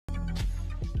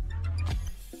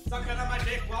Sucking on my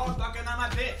dick while I'm fucking on my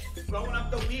bitch. Blowing up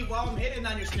the weed while I'm hitting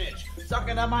on your snitch.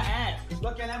 Sucking on my ass,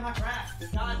 looking at my crack.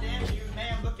 Goddamn you,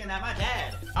 man, looking at my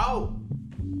dad. Oh,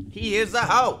 he is a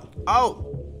hoe.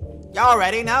 Oh, y'all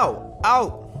already know.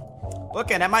 Oh,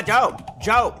 looking at my Joe.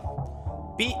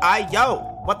 Joe.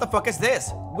 B-I-Yo. What the fuck is this?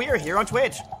 We're here on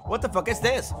Twitch. What the fuck is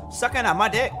this? Sucking on my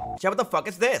dick. Joe, what the fuck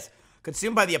is this?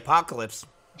 Consumed by the apocalypse.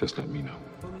 Just let me know.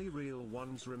 Only real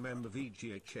ones remember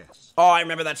VGHS. Oh, I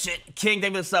remember that shit. King,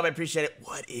 thank you for the sub. I appreciate it.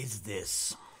 What is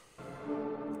this?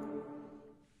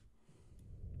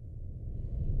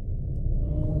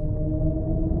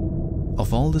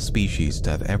 Of all the species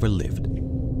to have ever lived,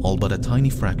 all but a tiny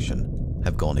fraction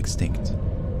have gone extinct.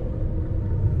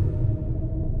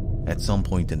 At some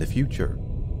point in the future,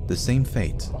 the same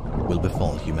fate will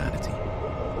befall humanity.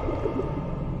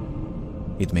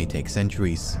 It may take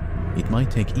centuries, it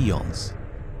might take eons,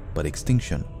 but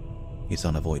extinction is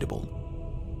unavoidable.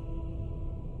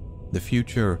 The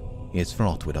future is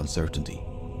fraught with uncertainty,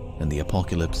 and the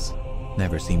apocalypse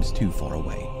never seems too far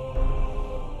away.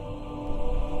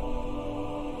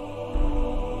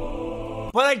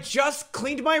 But I just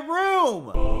cleaned my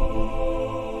room!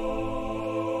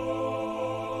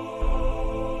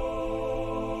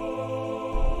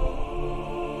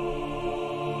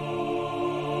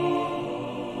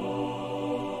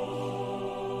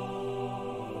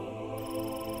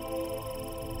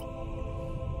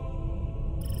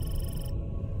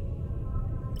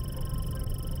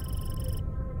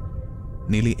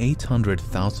 Nearly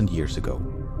 800,000 years ago,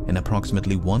 an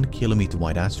approximately 1 kilometer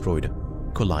wide asteroid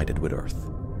collided with Earth.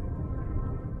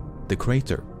 The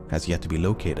crater has yet to be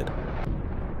located,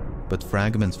 but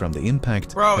fragments from the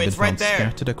impact have been found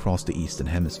scattered across the eastern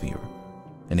hemisphere,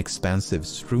 an expansive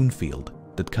strewn field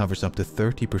that covers up to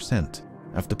 30%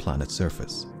 of the planet's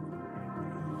surface.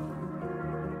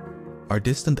 Our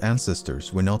distant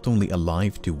ancestors were not only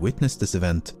alive to witness this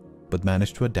event, but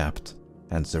managed to adapt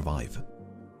and survive.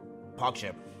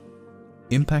 Pogship.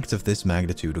 Impacts of this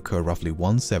magnitude occur roughly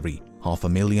once every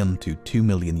 500,000 to 2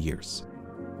 million years.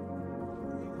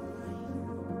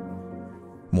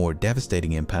 More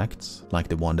devastating impacts, like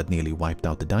the one that nearly wiped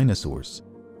out the dinosaurs,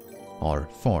 are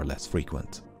far less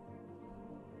frequent.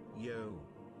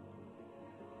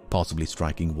 Possibly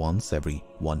striking once every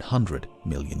 100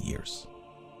 million years.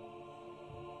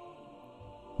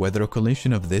 Whether a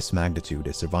collision of this magnitude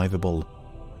is survivable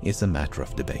is a matter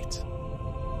of debate.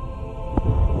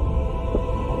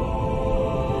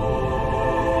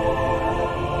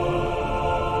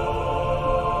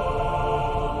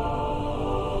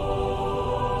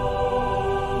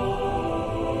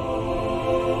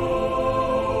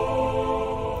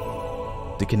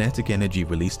 The kinetic energy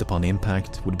released upon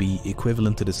impact would be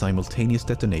equivalent to the simultaneous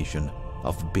detonation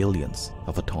of billions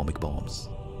of atomic bombs.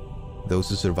 Those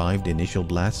who survived the initial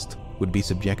blast would be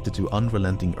subjected to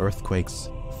unrelenting earthquakes,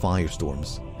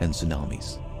 firestorms, and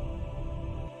tsunamis.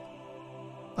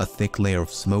 A thick layer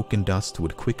of smoke and dust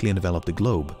would quickly envelop the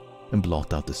globe and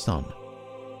blot out the sun.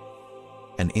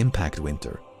 An impact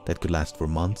winter that could last for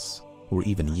months or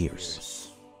even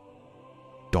years.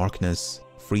 Darkness,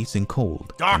 freezing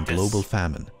cold, and global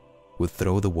famine would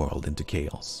throw the world into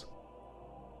chaos.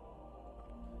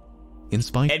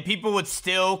 And people would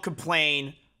still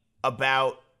complain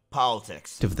about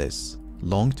politics. Of this,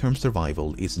 long-term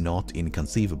survival is not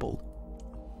inconceivable.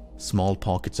 Small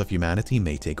pockets of humanity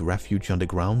may take refuge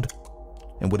underground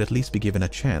and would at least be given a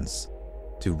chance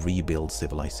to rebuild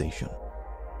civilization.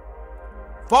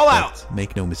 Fallout! But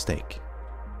make no mistake,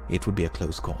 it would be a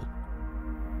close call.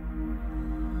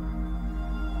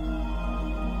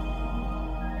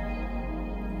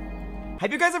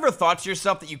 Have you guys ever thought to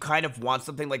yourself that you kind of want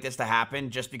something like this to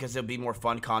happen just because it'll be more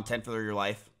fun content for your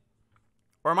life?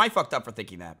 Or am I fucked up for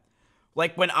thinking that?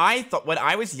 Like when I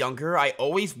was younger, I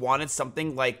always wanted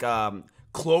something like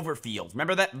Cloverfield.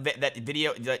 Remember that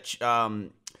video,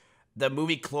 the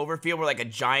movie Cloverfield, where like a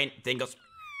giant thing goes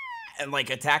and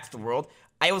like attacks the world?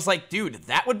 I was like, dude,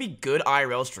 that would be good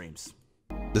IRL streams.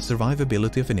 The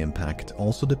survivability of an impact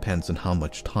also depends on how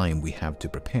much time we have to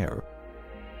prepare.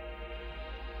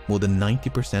 More than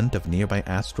 90% of nearby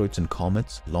asteroids and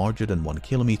comets larger than 1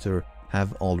 kilometer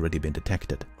have already been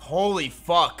detected. Holy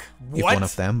fuck. What? If one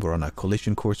of them were on a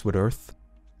collision course with Earth,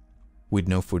 we'd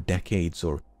know for decades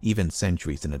or even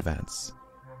centuries in advance.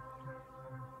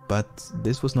 But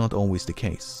this was not always the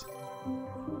case.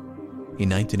 In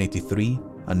 1983,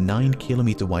 a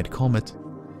 9-kilometer wide comet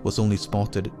was only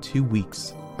spotted 2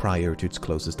 weeks prior to its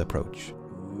closest approach.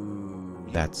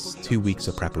 That's 2 weeks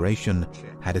of preparation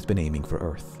had it been aiming for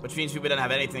Earth. Which means we didn't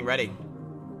have anything ready.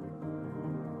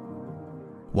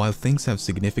 While things have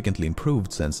significantly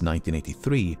improved since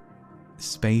 1983,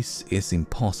 space is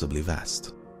impossibly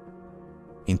vast.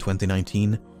 In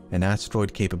 2019, an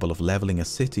asteroid capable of leveling a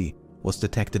city was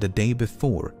detected a day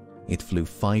before it flew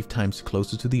 5 times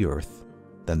closer to the Earth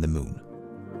than the Moon.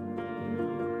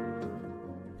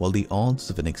 While the odds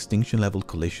of an extinction-level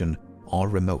collision are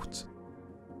remote,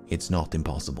 it's not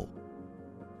impossible.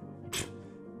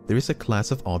 There is a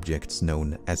class of objects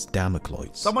known as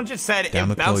Damocloids. Someone just said it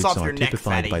bounced off your neck,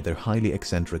 typified fatty. by their highly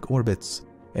eccentric orbits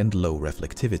and low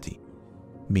reflectivity,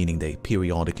 meaning they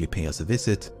periodically pay us a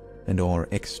visit and are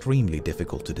extremely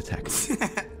difficult to detect.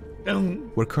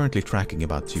 We're currently tracking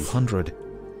about 200,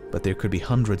 but there could be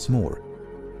hundreds more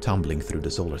tumbling through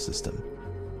the solar system.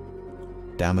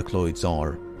 Damocloids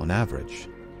are, on average,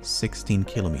 16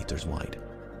 kilometers wide.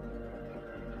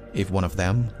 If one of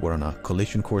them were on a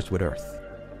collision course with Earth,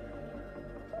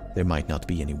 there might not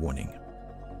be any warning.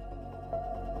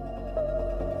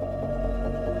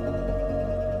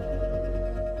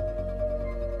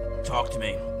 Talk to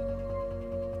me.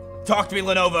 Talk to me,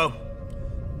 Lenovo.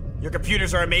 Your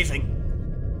computers are amazing.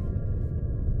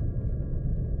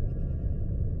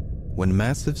 When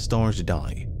massive stars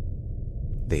die,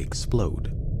 they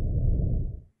explode.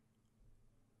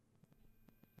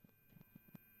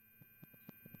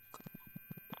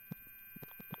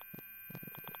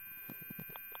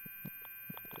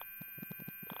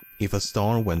 If a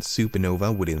star went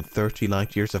supernova within 30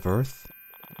 light years of Earth,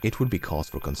 it would be cause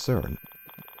for concern.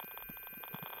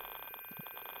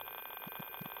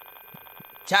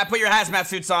 Chat, put your hazmat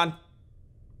suits on.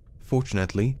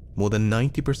 Fortunately, more than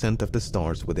 90% of the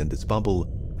stars within this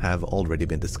bubble have already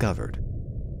been discovered,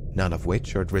 none of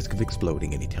which are at risk of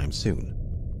exploding anytime soon.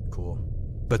 Cool.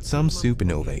 But some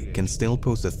supernovae can still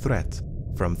pose a threat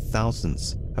from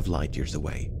thousands of light years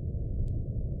away.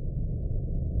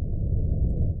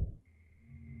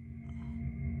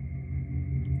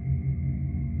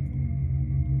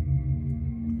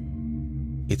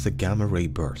 It's a gamma-ray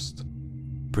burst,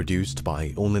 produced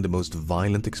by only the most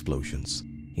violent explosions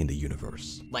in the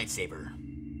universe. Lightsaber.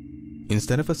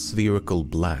 Instead of a spherical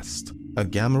blast, a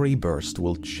gamma-ray burst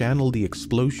will channel the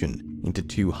explosion into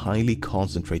 2 highly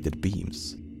concentrated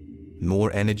beams.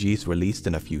 More energy is released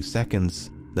in a few seconds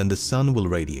than the sun will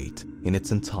radiate in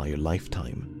its entire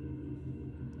lifetime.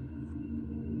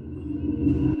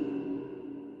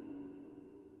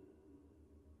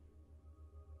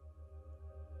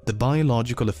 The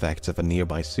biological effects of a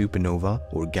nearby supernova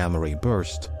or gamma-ray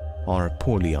burst are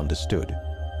poorly understood.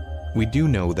 We do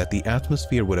know that the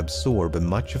atmosphere would absorb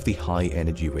much of the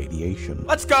high-energy radiation.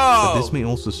 Let's go! But this may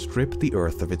also strip the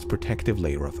Earth of its protective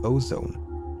layer of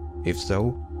ozone. If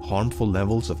so, harmful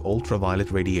levels of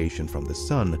ultraviolet radiation from the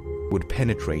sun would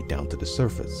penetrate down to the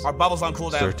surface. Our bubble's on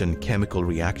cooldown. Certain chemical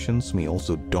reactions may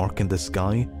also darken the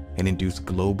sky and induce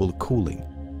global cooling,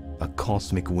 a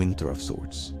cosmic winter of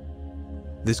sorts.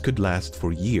 This could last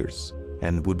for years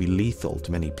and would be lethal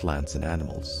to many plants and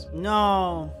animals.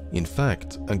 No. In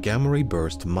fact, a gamma-ray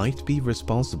burst might be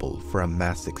responsible for a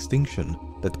mass extinction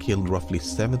that killed roughly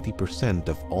 70%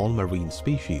 of all marine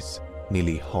species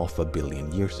nearly 500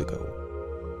 million years ago.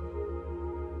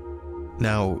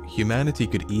 Now, humanity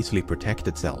could easily protect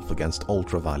itself against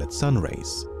ultraviolet sun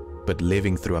rays, but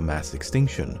living through a mass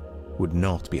extinction would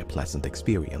not be a pleasant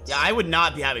experience. Yeah, I would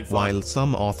not be having fun. While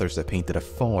some authors have painted a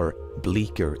far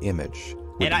bleaker image.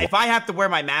 And if I have to wear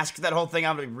my mask for that whole thing,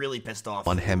 I'm gonna be really pissed off.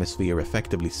 One hemisphere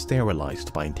effectively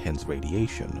sterilized by intense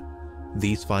radiation.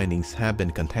 These findings have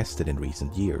been contested in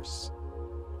recent years.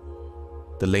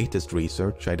 The latest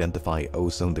research identifies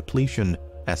ozone depletion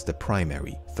as the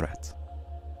primary threat.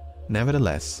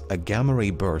 Nevertheless, a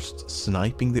gamma-ray burst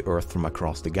sniping the Earth from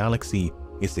across the galaxy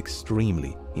is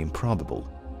extremely improbable.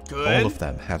 Good. All of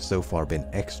them have so far been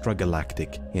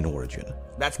extragalactic in origin.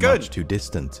 That's good. Much too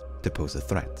distant to pose a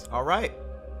threat. All right.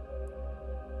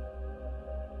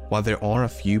 While there are a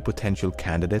few potential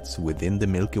candidates within the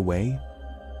Milky Way,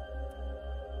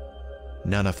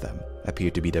 none of them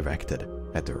appear to be directed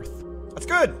at Earth. That's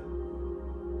good.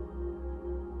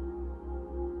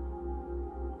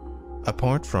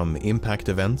 Apart from impact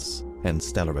events and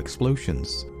stellar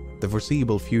explosions, the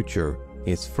foreseeable future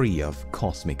is free of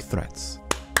cosmic threats.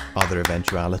 Other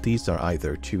eventualities are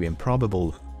either too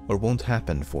improbable or won't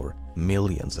happen for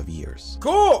millions of years.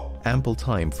 Cool. Ample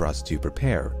time for us to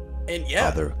prepare, And yeah.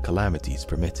 other calamities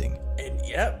permitting. And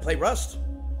yeah, play Rust.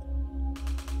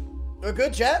 We're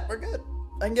good, chat. We're good.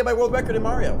 I can get my world record in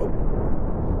Mario. Oh.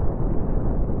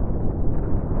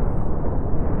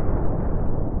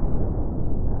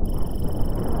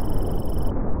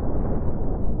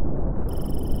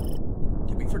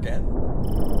 Did we forget?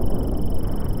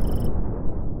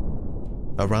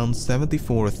 Around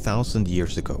 74,000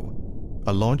 years ago,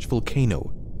 a large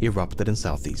volcano erupted in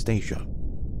Southeast Asia.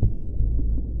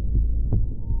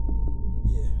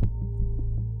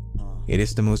 It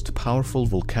is the most powerful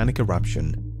volcanic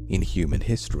eruption in human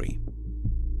history.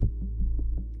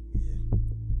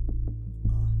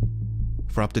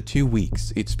 For up to 2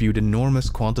 weeks, it spewed enormous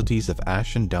quantities of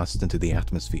ash and dust into the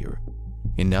atmosphere,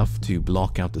 enough to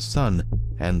block out the sun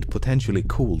and potentially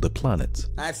cool the planet.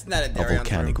 That's not a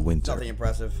volcanic winter. Nothing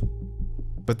impressive.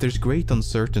 But there's great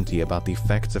uncertainty about the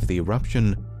effects of the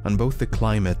eruption on both the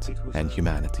climate and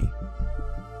humanity.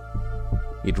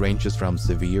 It ranges from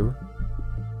severe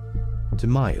to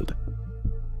mild,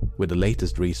 with the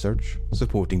latest research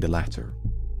supporting the latter.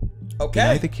 Okay. In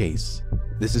either case,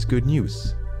 this is good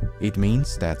news. It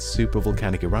means that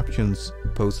supervolcanic eruptions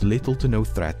pose little to no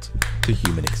threat to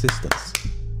human existence.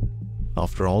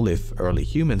 After all, if early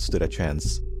humans stood a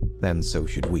chance, then so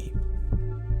should we.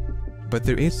 But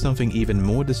there is something even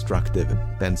more destructive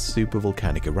than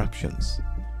supervolcanic eruptions.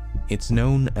 It's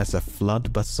known as a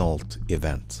flood basalt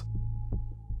event.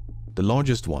 The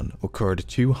largest one occurred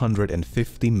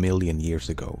 250 million years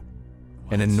ago.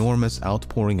 An enormous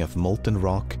outpouring of molten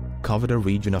rock covered a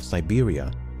region of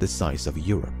Siberia the size of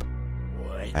Europe.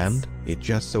 And it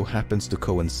just so happens to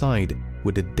coincide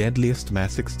with the deadliest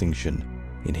mass extinction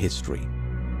in history.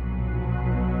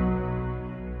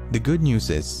 The good news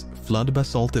is, flood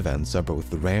basalt events are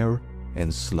both rare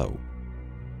and slow.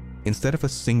 Instead of a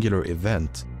singular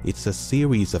event, it's a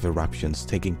series of eruptions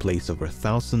taking place over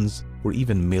thousands or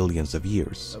even millions of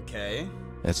years. Okay.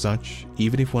 As such,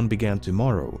 even if one began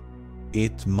tomorrow,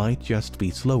 it might just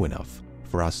be slow enough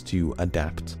for us to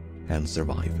adapt and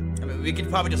survive. I mean, we could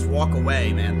probably just walk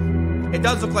away, man. It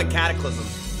does look like Cataclysm.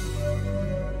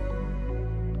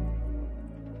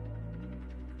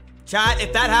 Chat,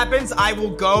 if that happens, I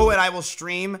will go and I will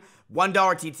stream $1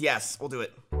 TTS. We'll do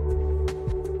it.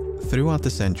 Throughout the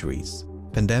centuries,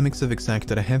 pandemics have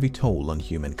exacted a heavy toll on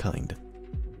humankind.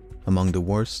 Among the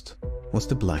worst was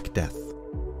the Black Death.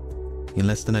 In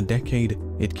less than a decade,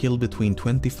 it killed between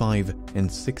 25 and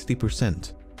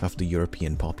 60% of the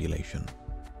European population.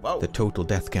 Whoa. The total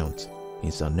death count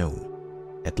is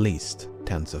unknown, at least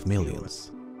tens of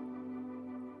millions.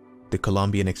 The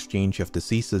Colombian exchange of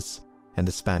diseases and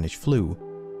the Spanish flu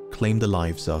claimed the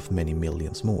lives of many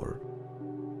millions more.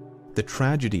 The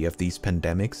tragedy of these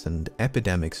pandemics and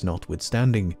epidemics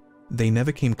notwithstanding, they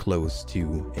never came close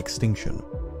to extinction.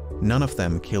 None of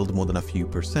them killed more than a few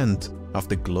 % of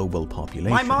the global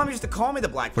population. My mom used to call me the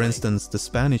Black For Plague. instance, the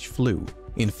Spanish flu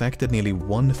infected nearly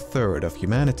 1/3 of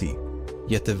humanity,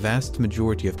 yet the vast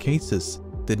majority of cases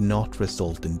did not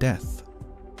result in death.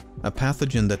 A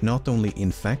pathogen that not only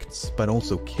infects but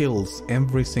also kills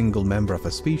every single member of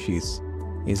a species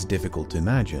is difficult to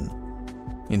imagine.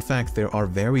 In fact, there are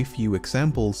very few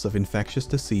examples of infectious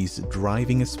disease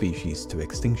driving a species to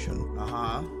extinction.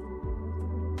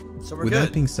 So we're With good.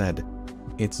 that being said,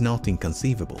 it's not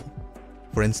inconceivable.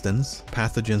 For instance,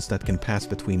 pathogens that can pass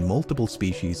between multiple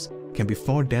species can be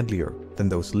far deadlier than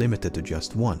those limited to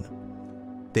just one.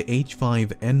 The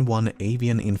H5N1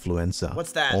 avian influenza,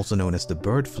 What's that? also known as the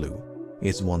bird flu,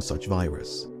 is one such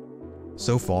virus.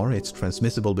 So far, it's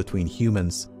transmissible between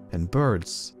humans and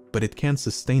birds, but it can't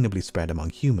sustainably spread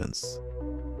among humans.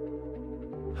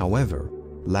 However,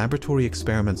 laboratory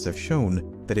experiments have shown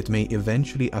that it may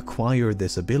eventually acquire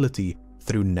this ability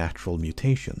through natural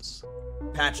mutations.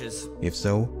 Patches. If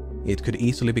so, it could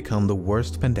easily become the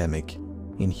worst pandemic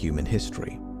in human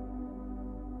history.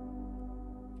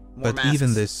 More But even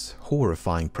masks. this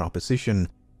horrifying proposition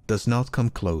does not come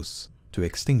close to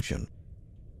extinction.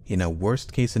 In a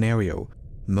worst-case scenario,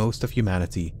 most of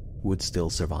humanity would still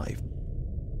survive.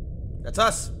 That's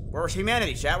us. We're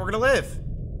humanity, chat. We're gonna live.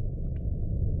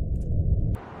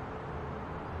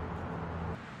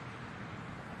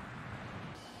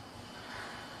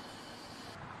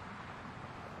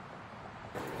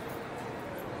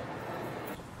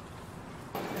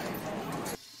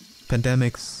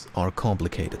 Pandemics are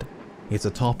complicated. It's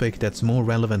a topic that's more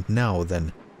relevant now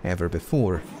than ever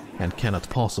before and cannot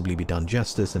possibly be done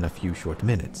justice in a few short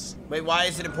minutes. Wait, why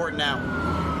is it important now?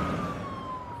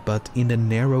 But in the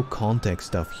narrow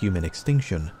context of human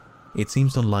extinction, it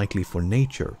seems unlikely for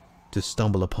nature to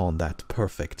stumble upon that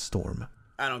perfect storm.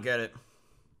 I don't get it.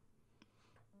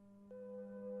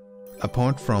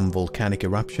 Apart from volcanic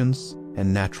eruptions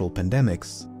and natural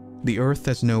pandemics, the Earth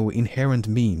has no inherent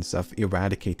means of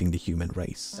eradicating the human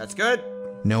race. That's good.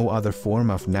 No other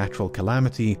form of natural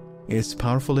calamity is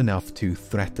powerful enough to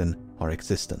threaten our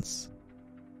existence.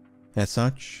 As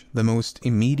such, the most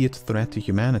immediate threat to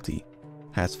humanity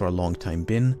has for a long time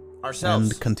been,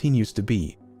 Ourselves. and continues to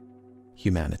be,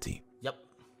 humanity. Yep.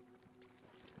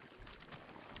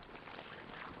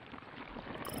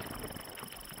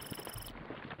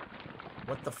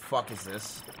 What the fuck is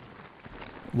this?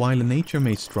 While nature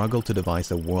may struggle to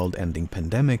devise a world-ending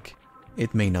pandemic,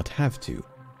 it may not have to.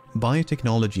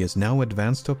 Biotechnology has now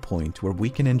advanced to a point where we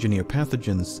can engineer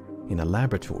pathogens in a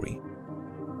laboratory.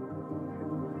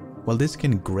 While this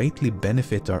can greatly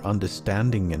benefit our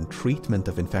understanding and treatment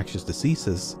of infectious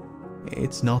diseases,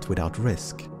 it's not without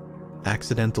risk.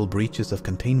 Accidental breaches of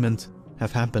containment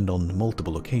have happened on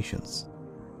multiple occasions,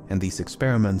 and these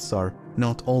experiments are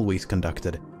not always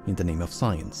conducted in the name of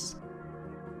science.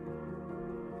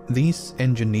 These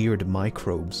engineered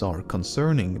microbes are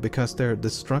concerning because their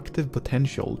destructive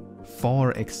potential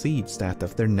far exceeds that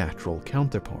of their natural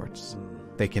counterparts.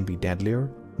 They can be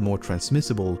deadlier, more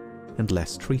transmissible, and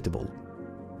less treatable.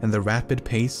 And the rapid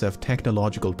pace of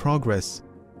technological progress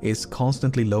is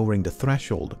constantly lowering the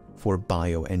threshold for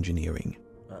bioengineering.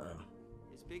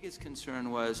 His biggest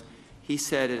concern was, he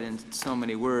said it in so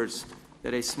many words,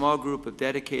 that a small group of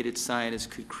dedicated scientists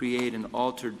could create an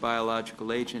altered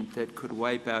biological agent that could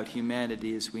wipe out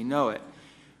humanity as we know it.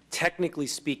 Technically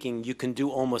speaking, you can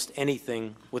do almost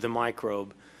anything with a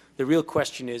microbe. The real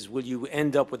question is, will you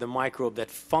end up with a microbe that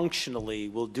functionally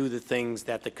will do the things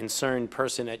that the concerned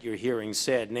person at your hearing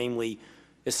said, namely,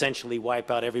 essentially wipe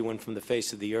out everyone from the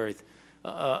face of the earth?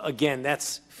 Again,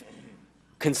 that's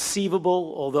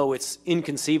conceivable, although it's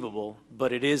inconceivable,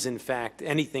 but it is, in fact,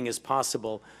 anything is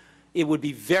possible. It would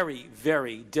be very,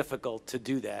 very difficult to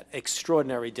do that,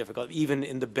 extraordinarily difficult, even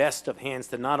in the best of hands,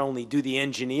 to not only do the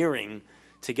engineering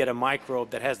to get a microbe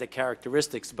that has the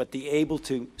characteristics, but be able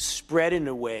to spread in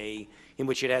a way in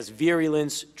which it has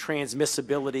virulence,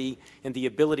 transmissibility, and the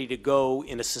ability to go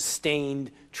in a sustained,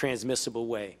 transmissible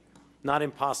way. Not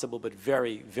impossible, but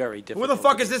very, very difficult. Who the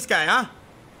fuck is this guy, huh?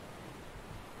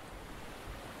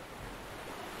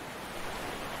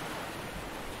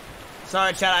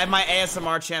 Sorry, chat, I have my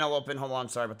ASMR channel open. Hold on,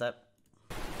 sorry about that.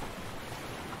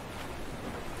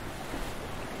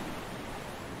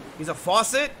 He's a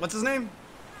faucet? What's his name?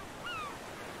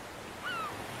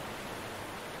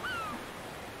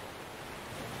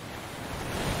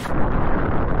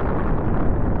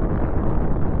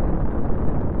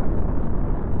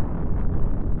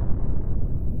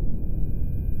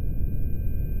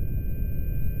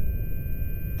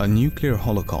 A nuclear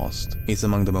holocaust is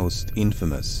among the most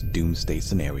infamous doomsday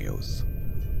scenarios.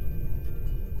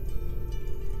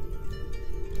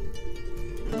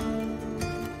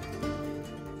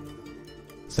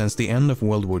 Since the end of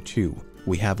World War II,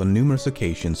 we have on numerous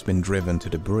occasions been driven to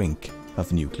the brink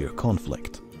of nuclear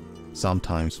conflict,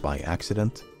 sometimes by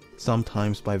accident,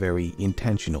 sometimes by very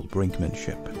intentional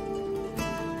brinkmanship.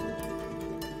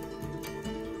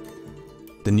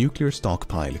 The nuclear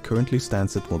stockpile currently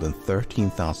stands at more than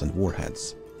 13,000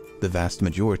 warheads, the vast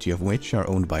majority of which are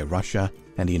owned by Russia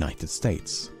and the United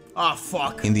States. Oh,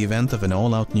 fuck. In the event of an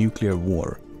all-out nuclear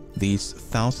war, these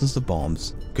thousands of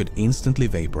bombs could instantly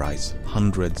vaporize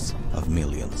hundreds of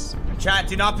millions. Chat,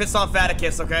 do not piss off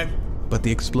Vatican, okay? But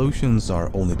the explosions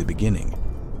are only the beginning.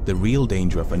 The real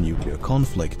danger of a nuclear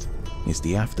conflict is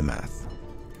the aftermath.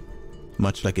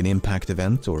 Much like an impact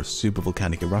event or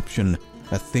supervolcanic eruption,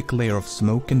 a thick layer of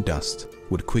smoke and dust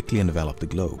would quickly envelop the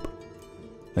globe.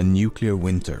 A nuclear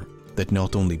winter that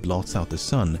not only blots out the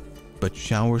sun, but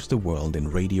showers the world in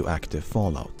radioactive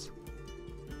fallout.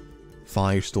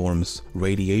 Firestorms,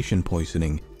 radiation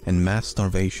poisoning, and mass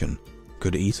starvation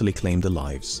could easily claim the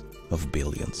lives of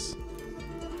billions.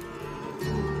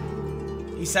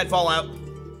 He said fallout.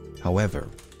 However,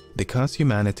 because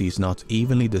humanity is not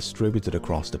evenly distributed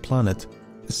across the planet,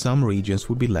 some regions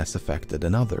would be less affected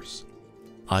than others.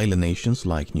 Island nations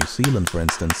like New Zealand, for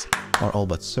instance, are all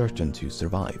but certain to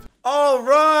survive. All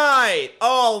right,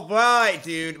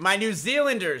 dude. My New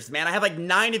Zealanders, man. I have like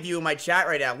 9 of you in my chat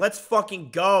right now. Let's fucking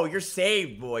go. You're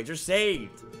saved, boys. You're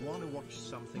saved. Wanna watch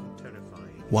something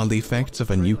terrifying? While the effects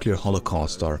of a nuclear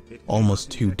holocaust are almost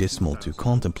too dismal to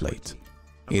contemplate,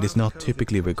 it is not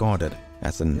typically regarded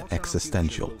as an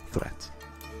existential threat.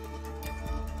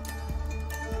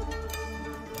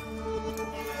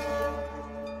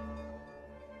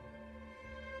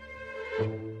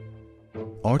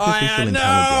 Artificial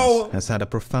intelligence has had a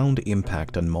profound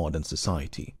impact on modern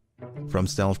society. From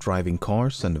self-driving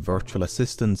cars and virtual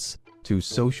assistants to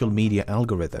social media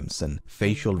algorithms and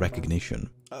facial recognition.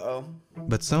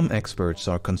 But some experts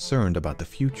are concerned about the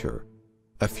future.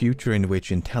 A future in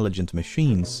which intelligent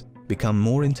machines become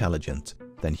more intelligent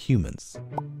than humans.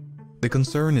 The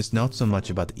concern is not so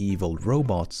much about evil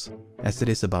robots as it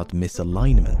is about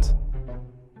misalignment.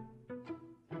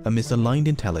 A misaligned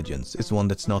intelligence is one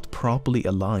that's not properly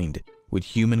aligned with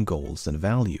human goals and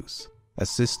values. A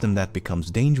system that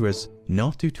becomes dangerous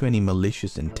not due to any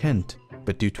malicious intent,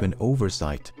 but due to an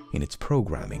oversight in its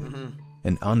programming.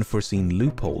 an unforeseen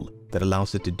loophole that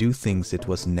allows it to do things it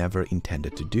was never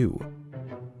intended to do.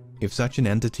 If such an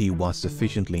entity was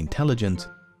sufficiently intelligent,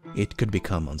 it could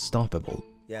become unstoppable.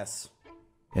 Yes.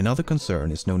 Another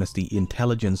concern is known as the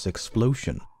intelligence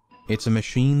explosion. It's a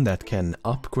machine that can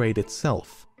upgrade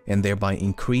itself and thereby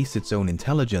increase its own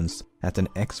intelligence at an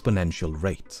exponential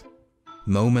rate.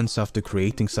 Moments after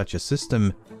creating such a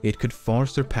system, it could far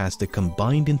surpass the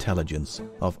combined intelligence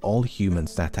of all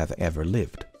humans that have ever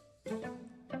lived.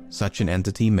 Such an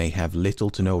entity may have little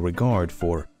to no regard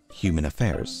for human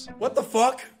affairs. What the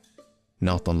fuck?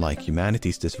 Not unlike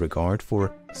humanity's disregard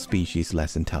for species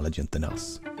less intelligent than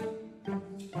us.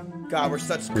 God, we're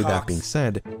such With that cocks. being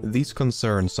said, these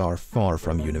concerns are far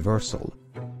from universal.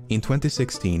 In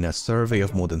 2016, a survey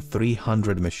of more than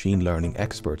 300 machine learning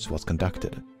experts was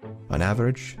conducted. On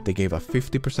average, they gave a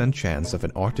 50% chance of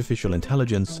an artificial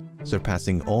intelligence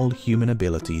surpassing all human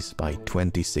abilities by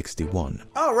 2061.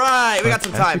 All right, we got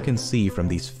some As you time. can see from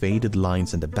these faded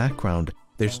lines in the background,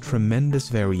 there's tremendous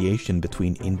variation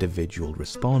between individual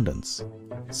respondents.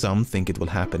 Some think it will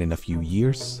happen in a few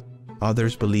years,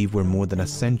 others believe we're more than a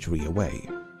century away.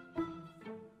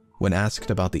 When asked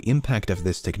about the impact of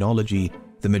this technology,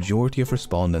 the majority of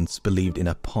respondents believed in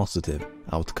a positive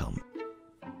outcome.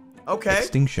 Okay.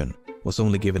 Extinction was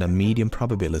only given a medium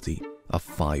probability of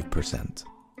 5%.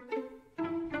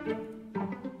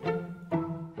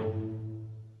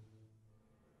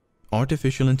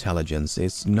 Artificial intelligence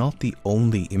is not the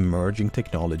only emerging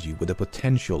technology with the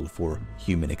potential for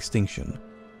human extinction.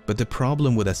 But the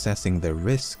problem with assessing their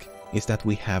risk is that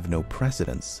we have no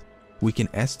precedents. We can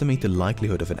estimate the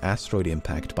likelihood of an asteroid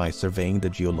impact by surveying the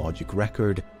geologic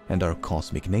record and our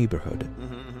cosmic neighborhood.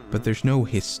 But there's no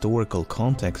historical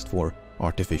context for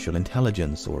artificial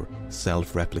intelligence or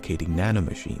self-replicating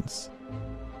nanomachines.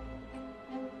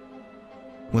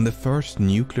 When the first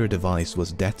nuclear device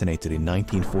was detonated in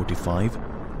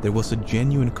 1945, there was a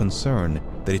genuine concern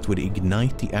that it would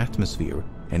ignite the atmosphere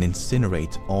and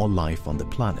incinerate all life on the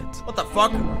planet. What the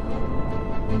fuck?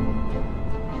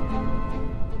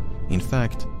 In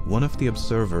fact, one of the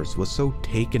observers was so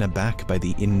taken aback by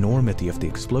the enormity of the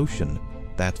explosion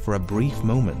that for a brief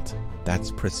moment, that's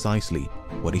precisely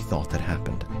what he thought had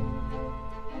happened.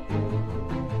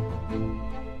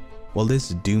 While this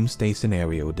doomsday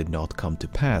scenario did not come to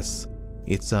pass,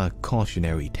 it's a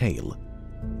cautionary tale.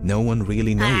 No one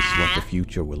really knows what the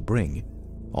future will bring.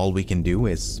 All we can do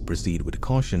is proceed with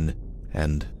caution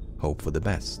and hope for the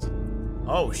best.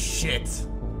 Oh shit.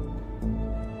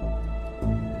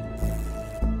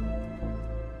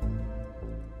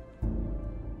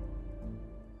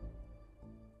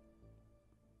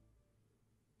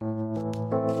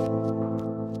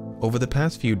 Over the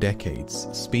past few decades,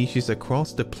 species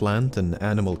across the plant and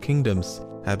animal kingdoms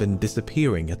have been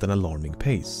disappearing at an alarming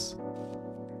pace.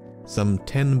 Some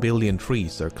 10 billion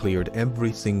trees are cleared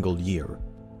every single year,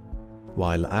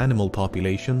 while animal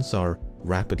populations are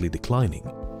rapidly declining.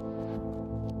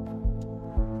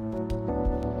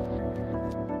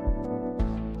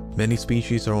 Many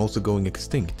species are also going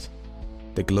extinct.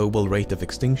 The global rate of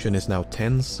extinction is now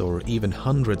tens or even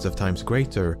hundreds of times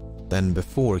greater than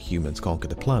before humans conquered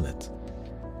the planet.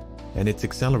 And it's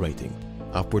accelerating.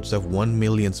 Upwards of 1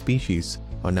 million species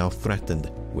are now threatened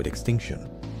with extinction.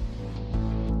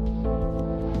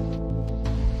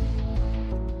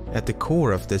 At the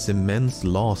core of this immense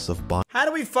loss of How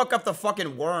do we fuck up the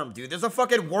fucking worm, dude? There's a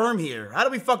fucking worm here. How do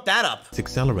we fuck that up? It's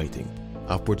accelerating.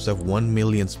 Upwards of 1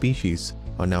 million species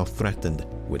are now threatened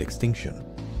with extinction.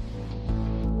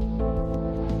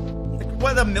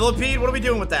 What, the millipede? What are we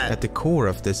doing with that? At the core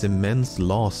of this immense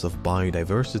loss of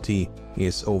biodiversity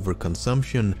is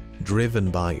overconsumption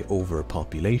driven by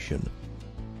overpopulation.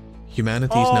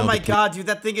 Humanity's now Oh my god, dude,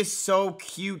 that thing is so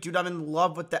cute, dude. I'm in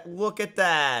love with that. Look at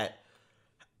that.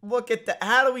 Look at that.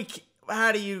 How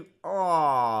do you,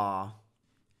 aw.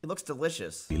 It looks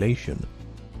delicious. population.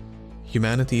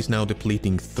 Humanity is now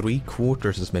depleting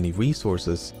 3/4 as many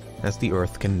resources as the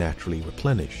Earth can naturally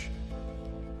replenish,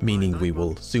 meaning we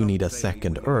will soon need a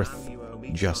second Earth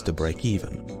just to break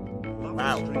even.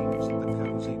 Wow.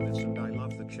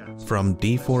 From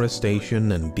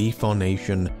deforestation and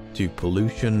defaunation to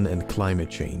pollution and climate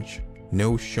change,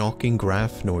 no shocking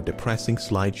graph nor depressing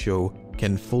slideshow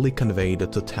can fully convey the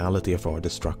totality of our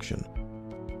destruction.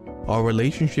 Our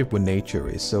relationship with nature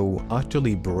is so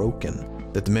utterly broken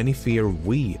that many fear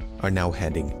we are now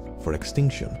heading for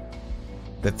extinction,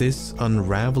 that this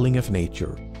unraveling of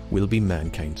nature will be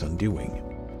mankind's undoing.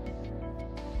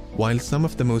 While some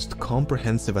of the most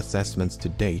comprehensive assessments to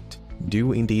date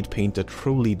do indeed paint a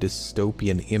truly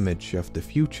dystopian image of the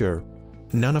future,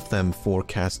 none of them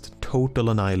forecast total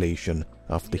annihilation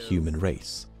of the human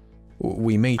race.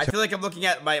 We may I feel like I'm looking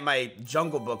at my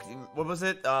Jungle Book. What was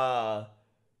it?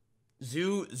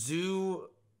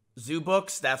 Zoo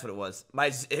Books? That's what it was.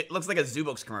 It looks like a Zoo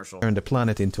Books commercial. turn the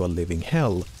planet into a living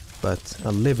hell, but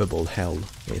a livable hell,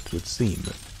 it would seem.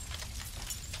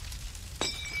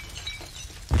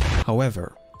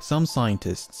 However, some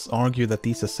scientists argue that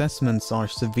these assessments are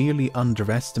severely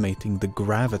underestimating the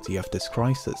gravity of this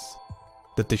crisis,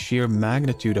 that the sheer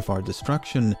magnitude of our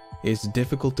destruction is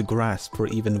difficult to grasp for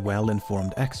even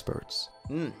well-informed experts.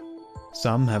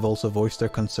 Some have also voiced their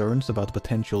concerns about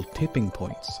potential tipping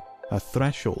points, a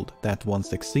threshold that,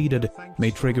 once exceeded, may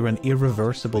trigger an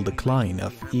irreversible decline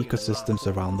of ecosystems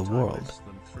around the world,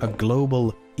 a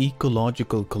global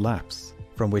ecological collapse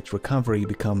from which recovery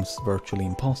becomes virtually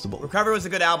impossible. Recovery was a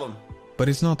good album. But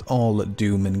it's not all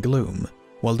doom and gloom.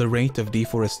 While the rate of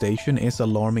deforestation is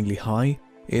alarmingly high,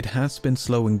 it has been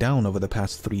slowing down over the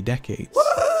past 3 decades.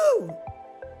 Woo!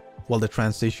 While the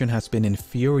transition has been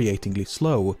infuriatingly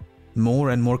slow, more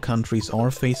and more countries are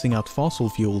phasing out fossil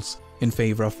fuels in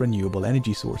favor of renewable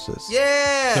energy sources.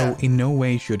 Yeah! So in no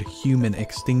way should human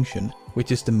extinction,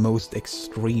 which is the most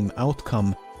extreme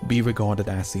outcome, be regarded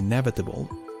as inevitable.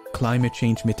 Climate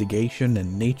change mitigation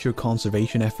and nature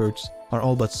conservation efforts are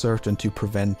all but certain to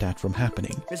prevent that from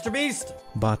happening. Mr. Beast!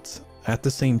 But at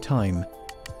the same time,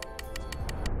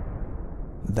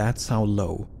 that's how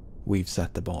low we've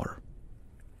set the bar.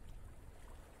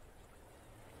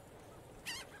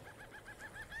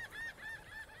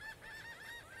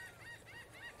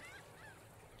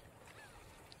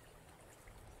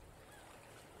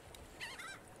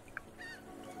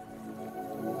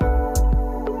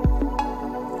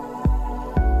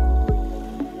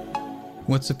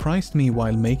 What surprised me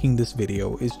while making this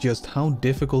video is just how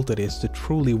difficult it is to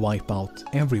truly wipe out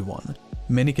everyone.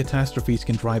 Many catastrophes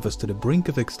can drive us to the brink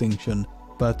of extinction,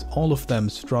 but all of them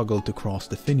struggle to cross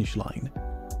the finish line.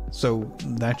 So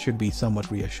that should be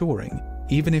somewhat reassuring.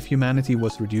 Even if humanity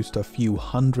was reduced to a few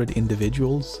hundred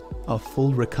individuals, a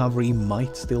full recovery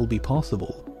might still be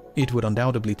possible. It would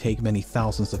undoubtedly take many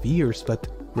thousands of years, but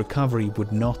recovery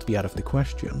would not be out of the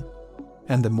question.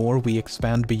 And the more we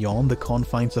expand beyond the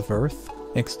confines of Earth,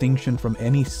 extinction from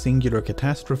any singular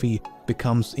catastrophe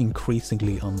becomes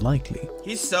increasingly unlikely.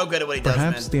 He's so good at what he does,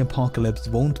 Perhaps man. the apocalypse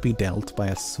won't be dealt by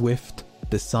a swift,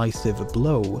 decisive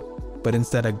blow, but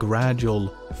instead a gradual,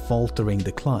 faltering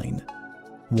decline.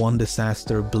 One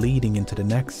disaster bleeding into the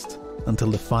next, until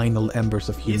the final embers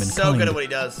of He's so good at what he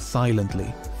humankind does.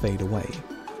 silently fade away.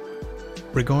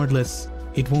 Regardless,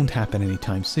 it won't happen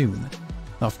anytime soon.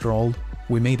 After all,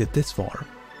 we made it this far.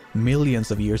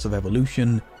 Millions of years of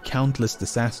evolution, countless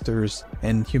disasters,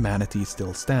 and humanity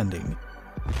still standing.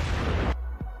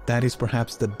 That is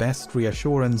perhaps the best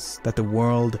reassurance that the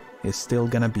world is still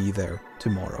gonna be there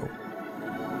tomorrow.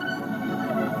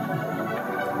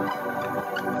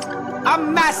 A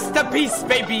masterpiece,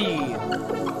 baby!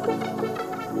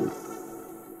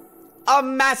 A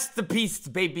masterpiece,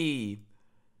 baby!